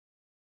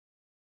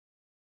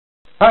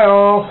Hi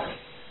all!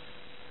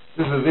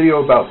 This is a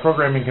video about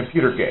programming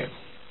computer games.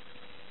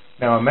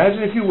 Now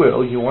imagine, if you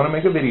will, you want to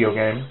make a video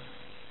game.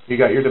 You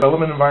got your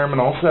development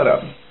environment all set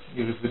up.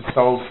 You've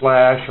installed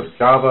Flash or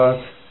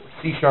Java or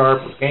C# or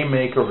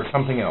GameMaker or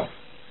something else.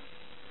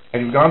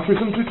 And you've gone through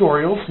some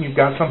tutorials and you've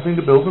got something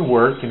to build and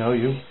work. You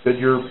did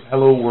your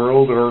Hello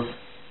World or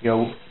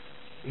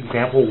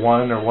example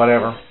 1 or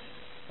whatever.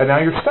 And now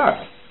you're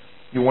stuck.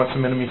 You want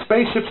some enemy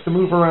spaceships to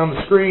move around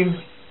the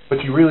screen,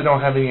 but you really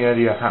don't have any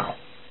idea how.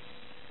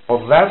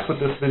 Well, that's what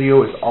this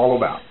video is all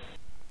about.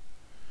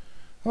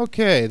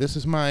 Okay, this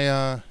is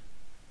my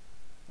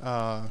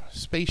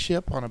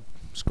spaceship on a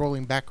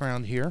scrolling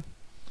background here,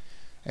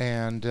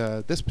 and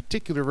this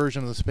particular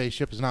version of the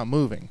spaceship is not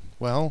moving.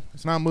 Well,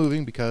 it's not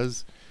moving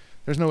because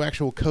there's no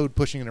actual code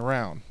pushing it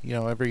around.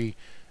 Every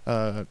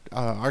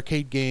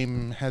arcade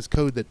game has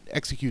code that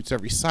executes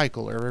every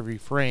cycle or every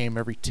frame,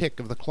 every tick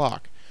of the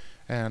clock,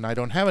 and I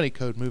don't have any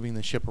code moving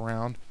the ship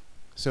around.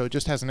 So it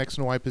just has an X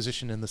and Y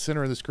position in the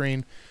center of the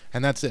screen,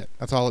 and that's it.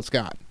 That's all it's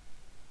got.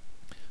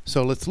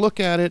 So let's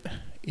look at it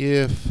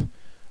if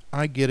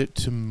I get it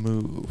to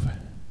move.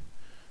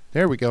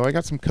 There we go. I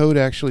got some code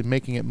actually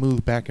making it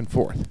move back and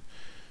forth.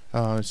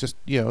 It's just,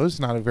 it's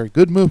not a very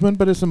good movement,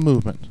 but it's a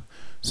movement.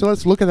 So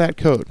let's look at that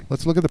code.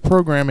 Let's look at the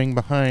programming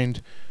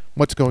behind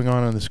what's going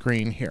on the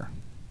screen here.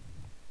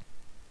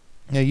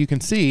 Now you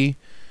can see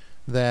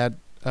that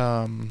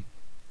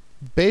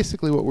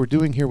basically what we're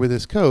doing here with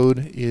this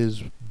code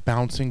is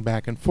bouncing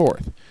back and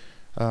forth.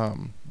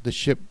 The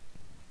ship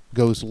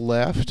goes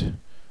left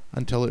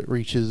until it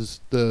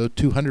reaches the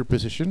 200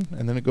 position,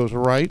 and then it goes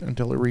right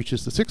until it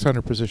reaches the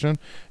 600 position,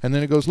 and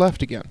then it goes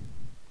left again.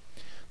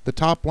 The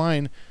top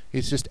line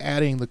is just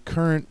adding the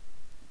current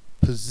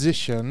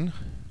position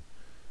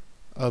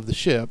of the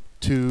ship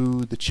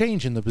to the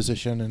change in the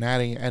position and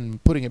adding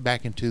and putting it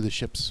back into the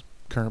ship's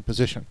current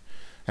position.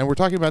 And we're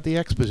talking about the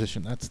X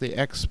position. That's the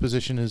X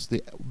position is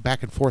the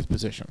back and forth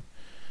position,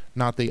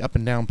 not the up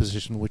and down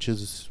position, which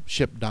is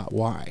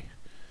ship.y.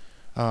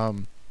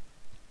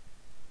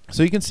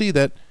 So you can see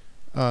that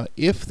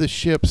if the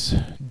ship's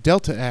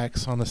delta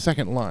x on the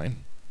second line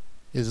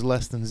is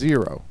less than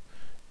 0,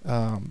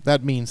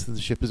 that means that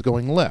the ship is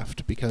going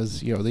left,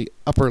 because the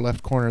upper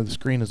left corner of the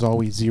screen is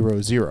always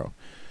 0, 0.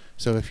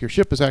 So if your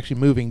ship is actually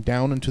moving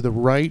down and to the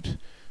right,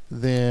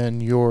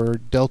 then your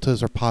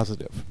deltas are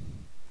positive.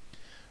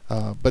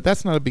 But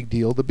that's not a big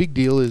deal. The big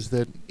deal is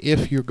that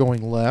if you're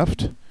going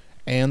left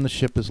and the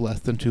ship is less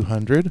than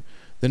 200,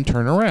 then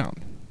turn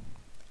around.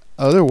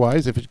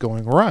 Otherwise, if it's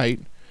going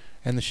right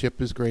and the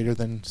ship is greater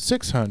than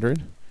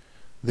 600,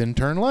 then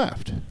turn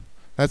left.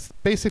 That's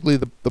basically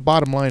the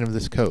bottom line of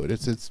this code.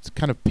 It's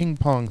kind of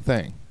ping-pong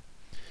thing.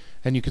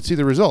 And you can see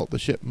the result. The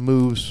ship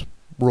moves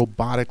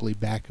robotically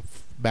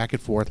back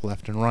and forth,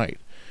 left and right.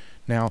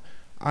 Now,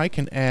 I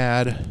can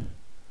add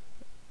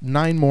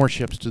 9 more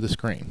ships to the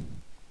screen,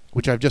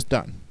 which I've just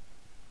done.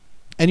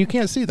 And you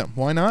can't see them.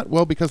 Why not?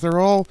 Well, because they're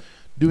all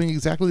doing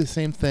exactly the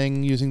same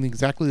thing, using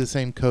exactly the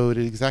same code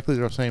at exactly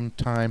the same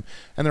time,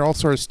 and they're all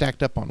sort of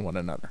stacked up on one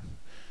another.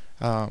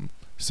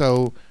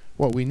 So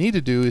what we need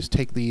to do is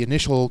take the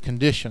initial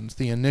conditions,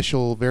 the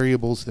initial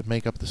variables that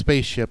make up the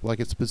spaceship, like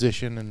its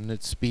position and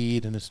its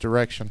speed and its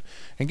direction,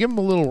 and give them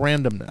a little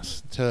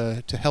randomness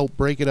to help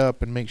break it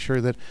up and make sure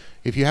that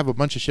if you have a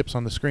bunch of ships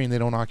on the screen, they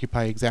don't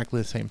occupy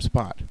exactly the same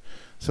spot.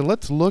 So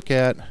let's look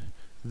at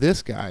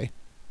this guy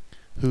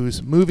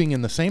who's moving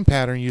in the same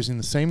pattern using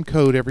the same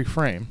code every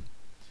frame,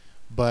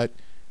 but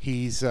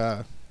his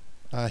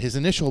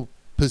initial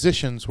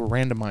positions were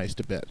randomized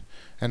a bit.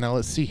 And now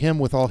let's see him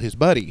with all his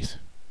buddies.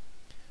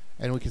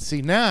 And we can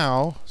see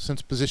now,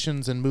 since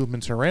positions and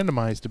movements are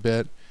randomized a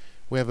bit,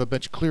 we have a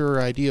much clearer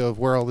idea of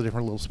where all the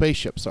different little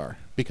spaceships are,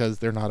 because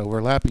they're not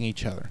overlapping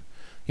each other.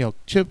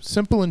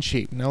 Simple and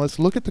cheap. Now let's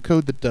look at the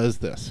code that does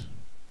this.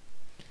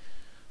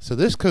 So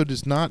this code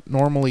is not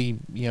normally,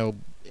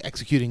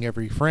 executing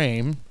every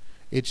frame.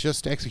 It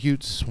just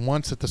executes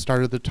once at the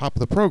start of the top of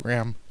the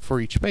program for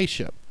each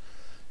spaceship.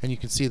 And you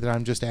can see that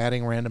I'm just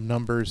adding random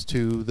numbers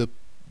to the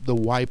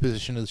Y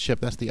position of the ship.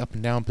 That's the up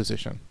and down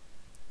position.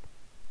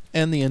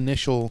 And the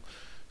initial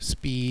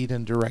speed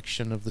and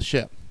direction of the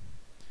ship.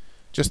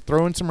 Just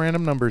throwing some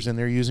random numbers in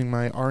there using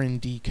my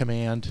RND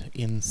command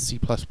in C++.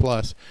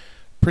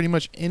 Pretty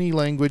much any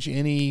language,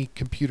 any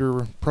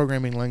computer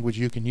programming language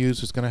you can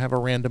use is going to have a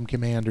random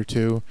command or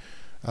two.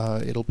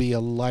 It'll be a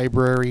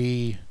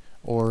library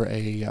or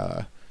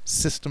a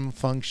system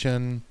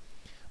function,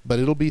 but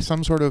it'll be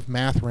some sort of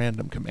math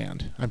random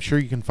command. I'm sure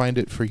you can find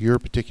it for your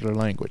particular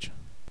language.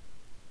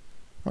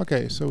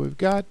 Okay, so we've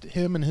got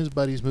him and his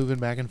buddies moving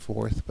back and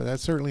forth, but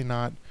that's certainly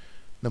not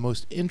the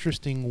most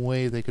interesting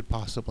way they could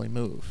possibly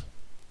move.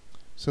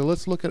 So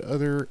let's look at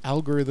other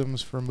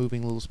algorithms for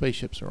moving little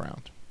spaceships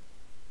around.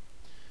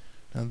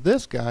 Now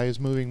this guy is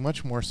moving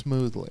much more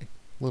smoothly,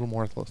 a little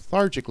more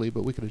lethargically,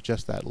 but we could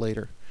adjust that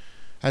later.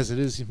 As it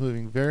is, he's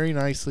moving very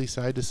nicely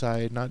side to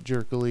side, not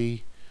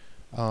jerkily.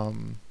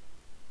 Kind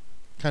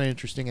of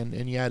interesting,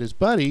 and you add his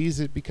buddies,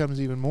 it becomes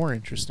even more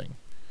interesting.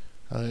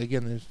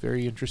 Again, there's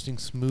very interesting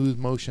smooth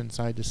motion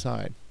side to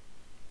side.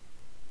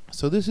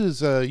 So this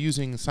is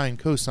using sine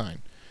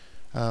cosine.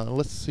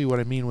 Let's see what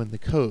I mean with the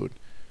code.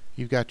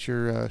 You've got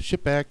your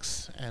ship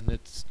X, and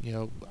it's,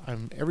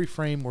 every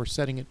frame we're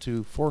setting it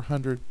to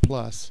 400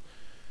 plus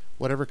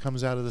whatever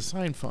comes out of the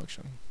sine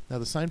function. Now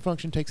the sine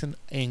function takes an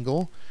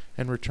angle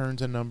and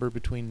returns a number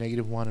between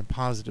 -1 and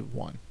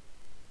 +1.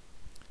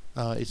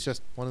 It's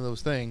just one of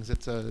those things.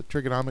 It's a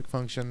trigonomic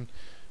function.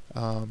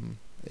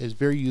 Is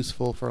very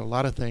useful for a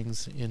lot of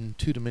things in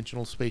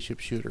two-dimensional spaceship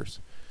shooters.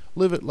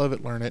 Live it, love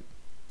it, learn it,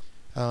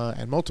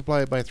 and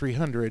multiply it by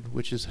 300,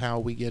 which is how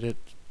we get it,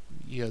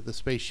 the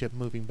spaceship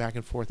moving back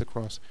and forth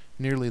across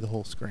nearly the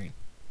whole screen.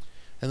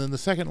 And then the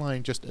second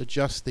line just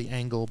adjusts the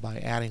angle by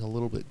adding a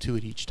little bit to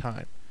it each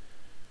time.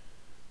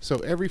 So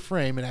every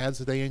frame it adds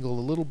the angle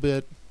a little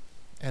bit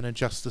and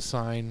adjusts the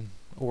sine,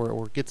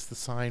 or gets the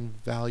sine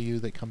value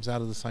that comes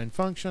out of the sine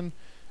function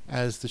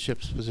as the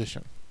ship's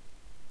position.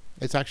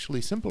 It's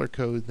actually simpler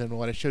code than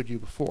what I showed you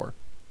before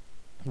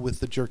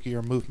with the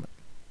jerkier movement.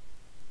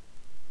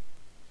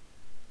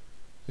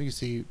 So you can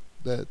see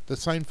that the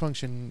sine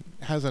function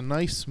has a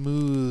nice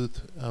smooth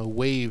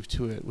wave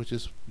to it, which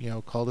is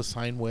called a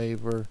sine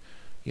wave, or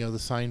the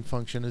sine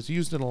function is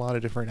used in a lot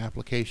of different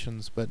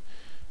applications, but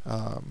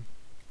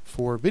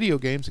for video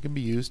games it can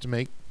be used to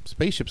make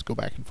spaceships go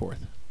back and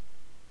forth.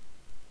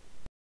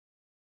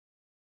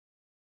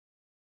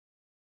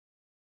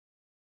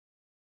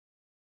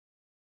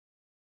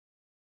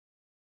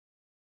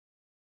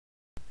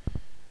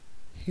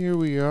 Here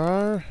we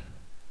are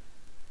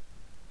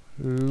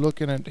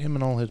looking at him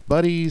and all his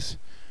buddies,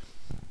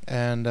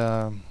 and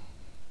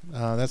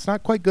that's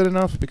not quite good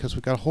enough because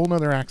we've got a whole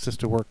nother axis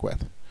to work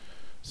with.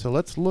 So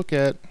let's look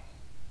at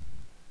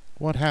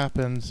what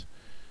happens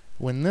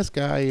when this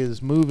guy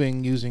is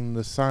moving using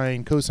the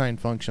sine cosine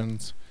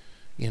functions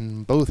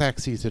in both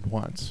axes at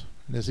once.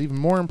 And it's even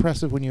more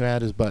impressive when you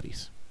add his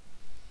buddies.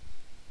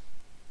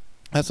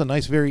 That's a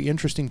nice, very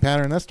interesting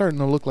pattern. That's starting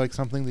to look like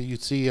something that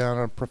you'd see on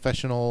a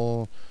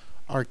professional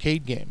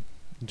arcade game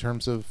in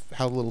terms of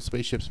how the little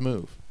spaceships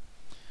move.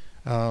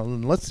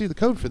 Let's see the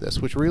code for this,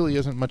 which really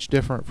isn't much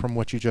different from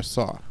what you just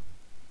saw.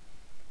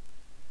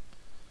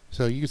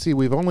 So you can see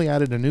we've only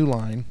added a new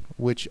line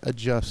which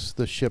adjusts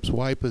the ship's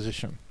Y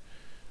position.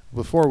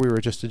 Before we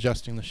were just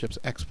adjusting the ship's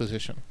X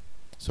position.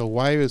 So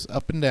Y is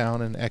up and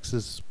down and X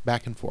is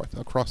back and forth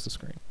across the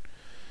screen.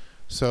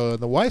 So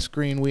the Y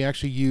screen we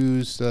actually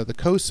used the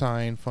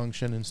cosine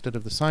function instead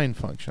of the sine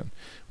function.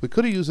 We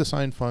could have used the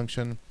sine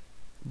function,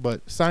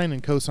 but sine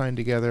and cosine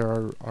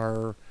together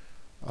are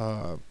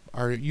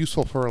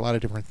useful for a lot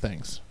of different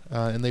things,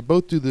 and they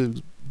both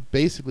do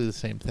basically the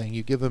same thing.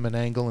 You give them an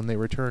angle and they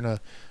return a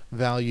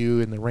value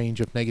in the range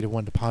of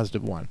 -1 to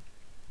 +1.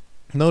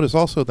 Notice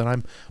also that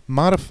I'm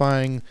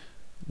modifying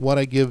what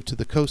I give to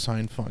the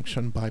cosine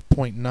function by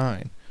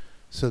 0.9,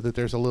 so that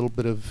there's a little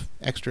bit of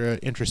extra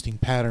interesting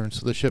pattern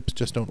so the ships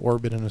just don't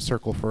orbit in a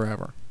circle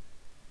forever.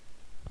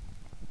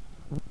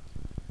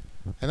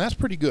 And that's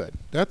pretty good.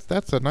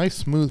 That's a nice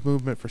smooth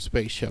movement for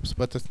spaceships,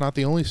 but that's not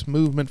the only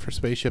movement for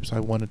spaceships I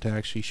wanted to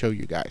actually show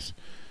you guys.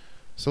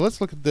 So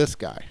let's look at this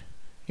guy.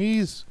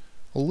 He's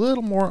a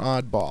little more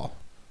oddball,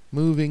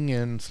 moving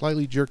in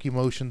slightly jerky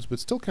motions, but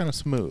still kind of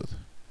smooth.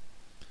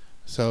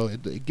 So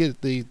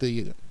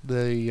the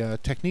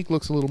technique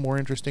looks a little more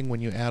interesting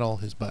when you add all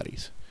his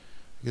buddies,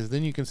 because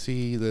then you can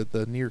see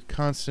the near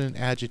constant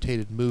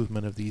agitated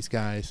movement of these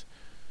guys.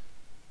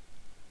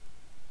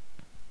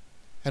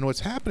 And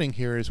what's happening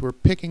here is we're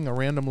picking a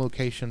random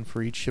location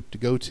for each ship to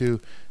go to,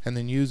 and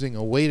then using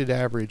a weighted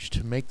average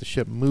to make the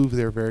ship move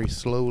there very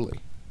slowly.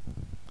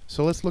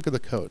 So let's look at the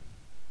code.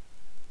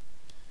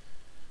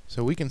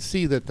 So we can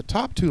see that the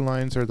top two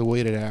lines are the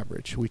weighted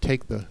average. We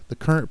take the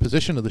current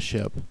position of the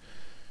ship,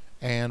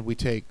 and we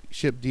take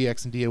ship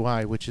dx and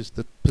dy, which is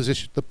the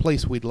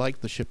place we'd like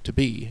the ship to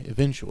be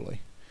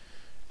eventually,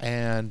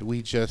 and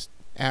we just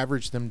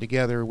average them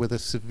together with a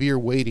severe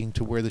weighting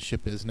to where the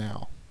ship is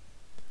now.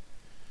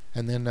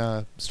 And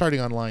then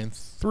starting on line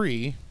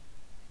 3,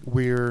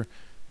 we're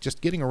just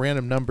getting a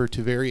random number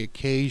to very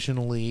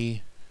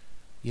occasionally,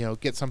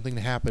 get something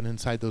to happen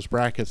inside those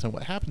brackets. And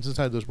what happens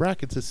inside those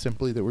brackets is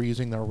simply that we're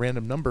using our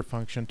random number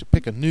function to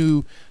pick a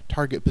new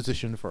target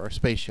position for our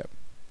spaceship.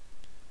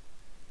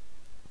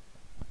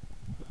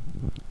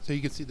 So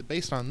you can see that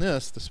based on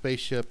this, the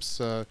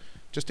spaceships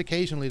just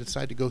occasionally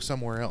decide to go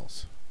somewhere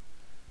else.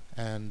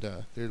 And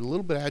they're a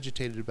little bit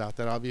agitated about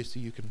that.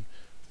 Obviously you can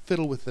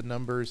fiddle with the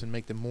numbers and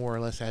make them more or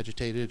less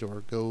agitated,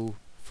 or go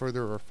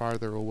further or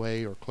farther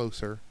away or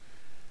closer.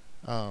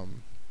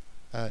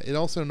 It's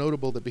also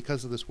notable that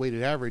because of this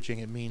weighted averaging,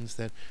 it means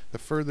that the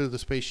further the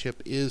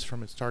spaceship is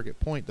from its target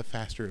point, the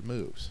faster it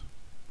moves,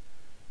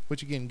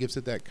 which again gives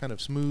it that kind of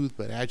smooth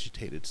but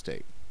agitated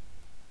state.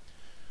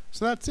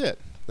 So that's it.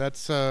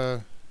 That's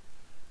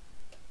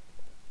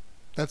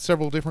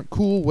several different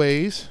cool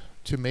ways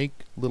to make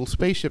little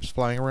spaceships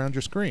flying around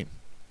your screen.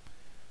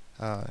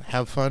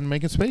 Have fun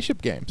making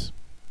spaceship games.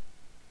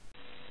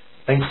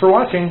 Thanks for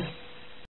watching.